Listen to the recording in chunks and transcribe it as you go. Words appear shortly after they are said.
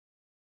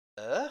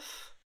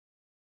Earth?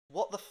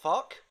 What the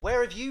fuck?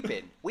 Where have you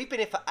been? We've been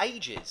here for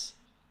ages.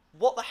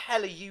 What the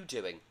hell are you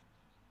doing?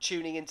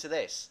 Tuning into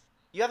this?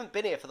 You haven't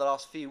been here for the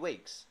last few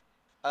weeks.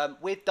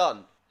 We're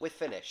done. We're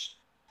finished.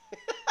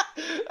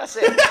 That's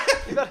it.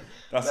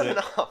 That's it.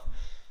 Enough.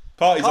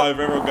 Party's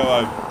over, everyone go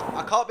home.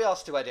 I can't be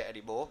asked to edit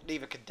anymore.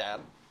 Neither can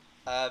Dan.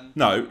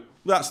 No,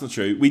 that's not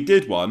true. We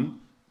did one,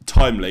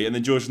 timely, and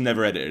then George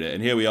never edited it.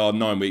 And here we are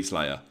 9 weeks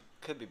later.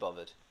 Could be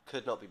bothered.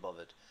 Could not be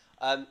bothered.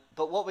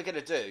 But what we're going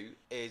to do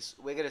is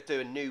we're going to do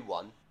a new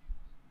one.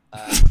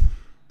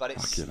 But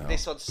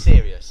this one's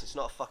serious. It's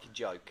not a fucking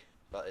joke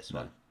like this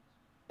one.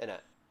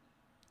 Innit?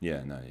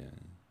 Yeah, no, yeah.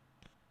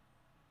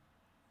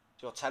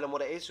 Do you want to tell them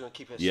what it is? Do you want to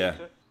keep it a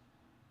secret?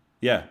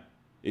 Yeah.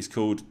 It's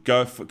called,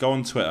 go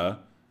on Twitter,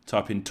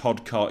 type in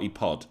Todd Carty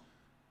Pod.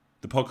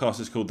 The podcast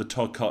is called the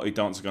Todd Carty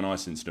Dancing on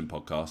Ice Incident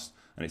Podcast,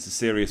 and it's a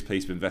serious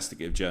piece of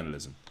investigative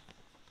journalism.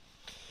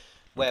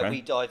 Where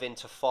we dive in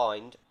to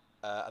find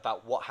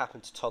about what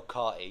happened to Todd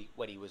Carty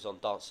when he was on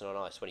Dancing on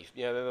Ice.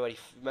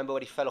 Remember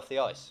when he fell off the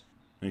ice?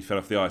 And he fell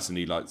off the ice and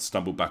he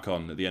stumbled back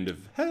on at the end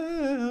of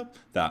Help.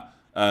 That.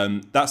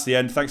 That's the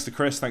end. Thanks to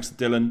Chris. Thanks to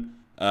Dylan.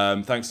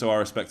 Thanks to our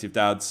respective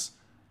dads.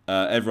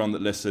 Everyone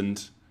that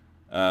listened.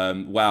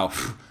 Wow.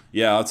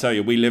 Yeah, I'll tell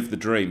you, we lived the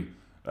dream.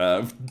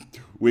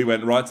 We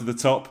went right to the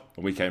top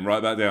and we came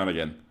right back down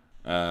again.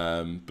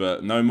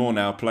 But no more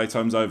now.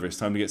 Playtime's over. It's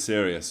time to get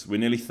serious. We're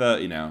nearly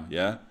 30 now,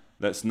 yeah?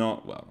 Let's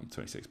not... Well, I'm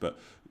 26, but,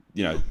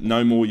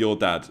 no more Your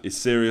Dad. It's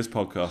serious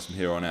podcast from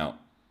here on out.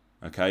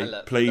 Okay?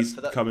 Look, please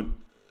come and...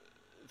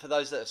 For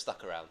those that have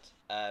stuck around,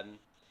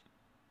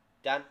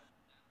 Dan,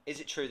 is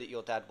it true that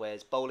your dad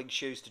wears bowling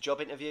shoes to job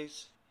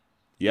interviews?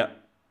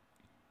 Yep.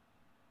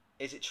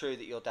 Is it true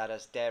that your dad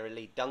has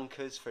Dairy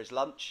Dunkers for his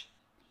lunch?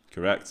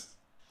 Correct.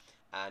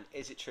 And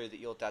is it true that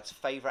your dad's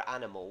favourite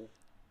animal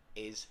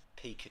is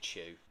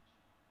Pikachu?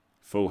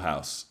 Full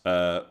house.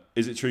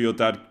 Is it true your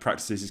dad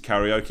practices his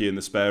karaoke in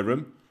the spare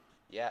room?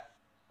 Yeah.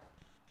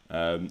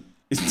 That's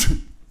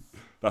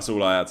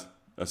all I had.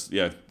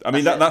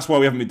 That's why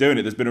we haven't been doing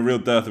it. There's been a real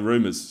dearth of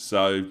rumours.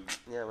 So,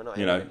 yeah, we're not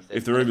hearing anything.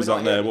 If the rumours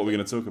aren't there, what are we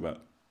going to talk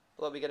about?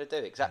 What are we going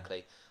to do?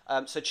 Exactly.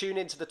 So tune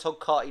into the Todd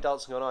Carty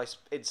Dancing on Ice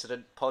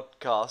Incident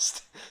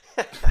podcast.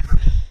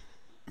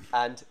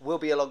 And we'll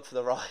be along for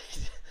the ride.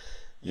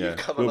 Yeah,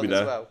 come we'll along be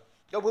there. as well.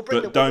 No, we'll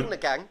bring the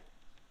gang.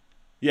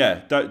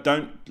 Yeah,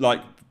 don't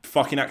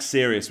fucking act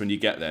serious when you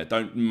get there.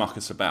 Don't muck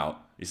us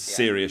about. It's a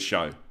serious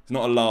show. It's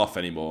not a laugh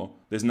anymore.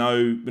 We're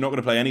not going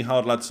to play any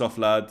hard lad, soft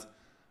lad.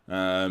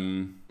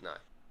 No,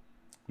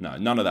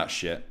 none of that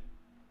shit.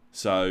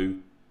 So,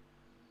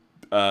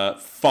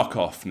 fuck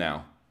off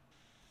now.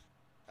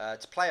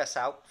 To play us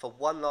out for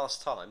one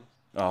last time.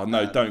 Oh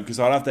no, don't, because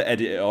I'll have to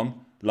edit it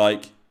on.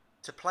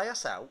 To play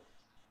us out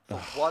for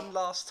one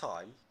last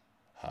time.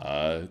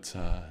 High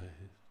tide,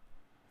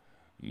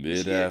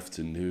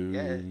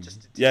 mid-afternoon.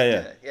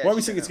 Yeah. Why don't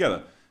we sing it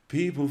together?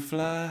 People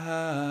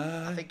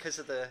fly. I think because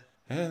of the...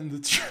 And the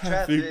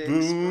traffic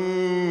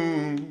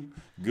boom.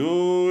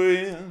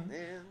 Going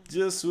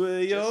just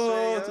where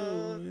you're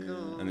doing.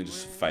 And then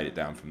just fade it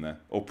down from there.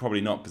 Or probably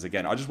not, because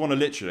again, I just want to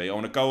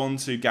go on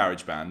to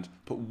GarageBand,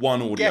 put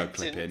one audio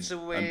clip in,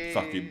 and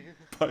fucking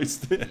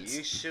post it.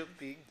 You should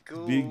be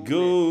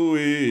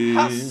going.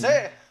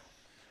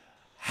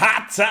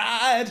 Hot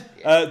Tide!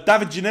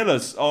 David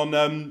Janilla's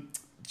on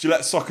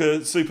Gillette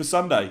Soccer Super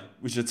Sunday.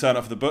 We should turn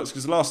up for the books,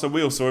 because the last time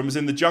we all saw him was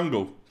in the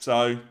jungle.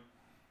 So,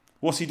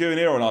 what's he doing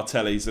here on our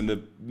tellies in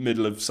the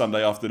middle of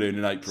Sunday afternoon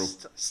in April?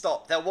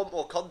 Stop. They'll want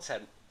more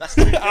content. That's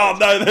oh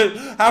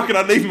no! How can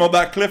I leave him on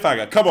that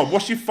cliffhanger? Come on.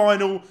 What's your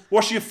final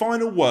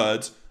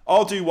word?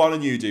 I'll do one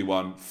and you do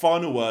one.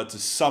 Final word to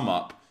sum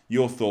up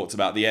your thoughts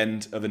about the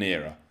end of an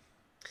era.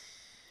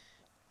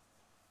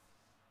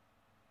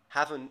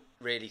 Haven't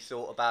really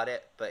thought about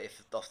it, but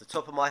if off the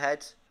top of my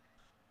head,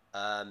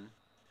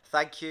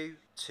 thank you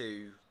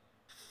to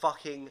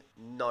fucking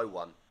no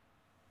one.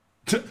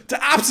 To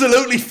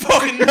absolutely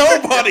fucking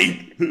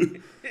nobody.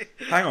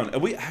 Hang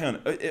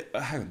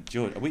on,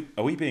 George.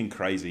 Are we being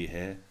crazy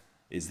here?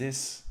 Is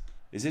this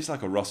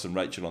like a Ross and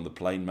Rachel on the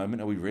plane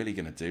moment? Are we really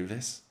going to do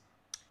this?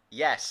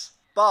 Yes.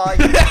 Bye.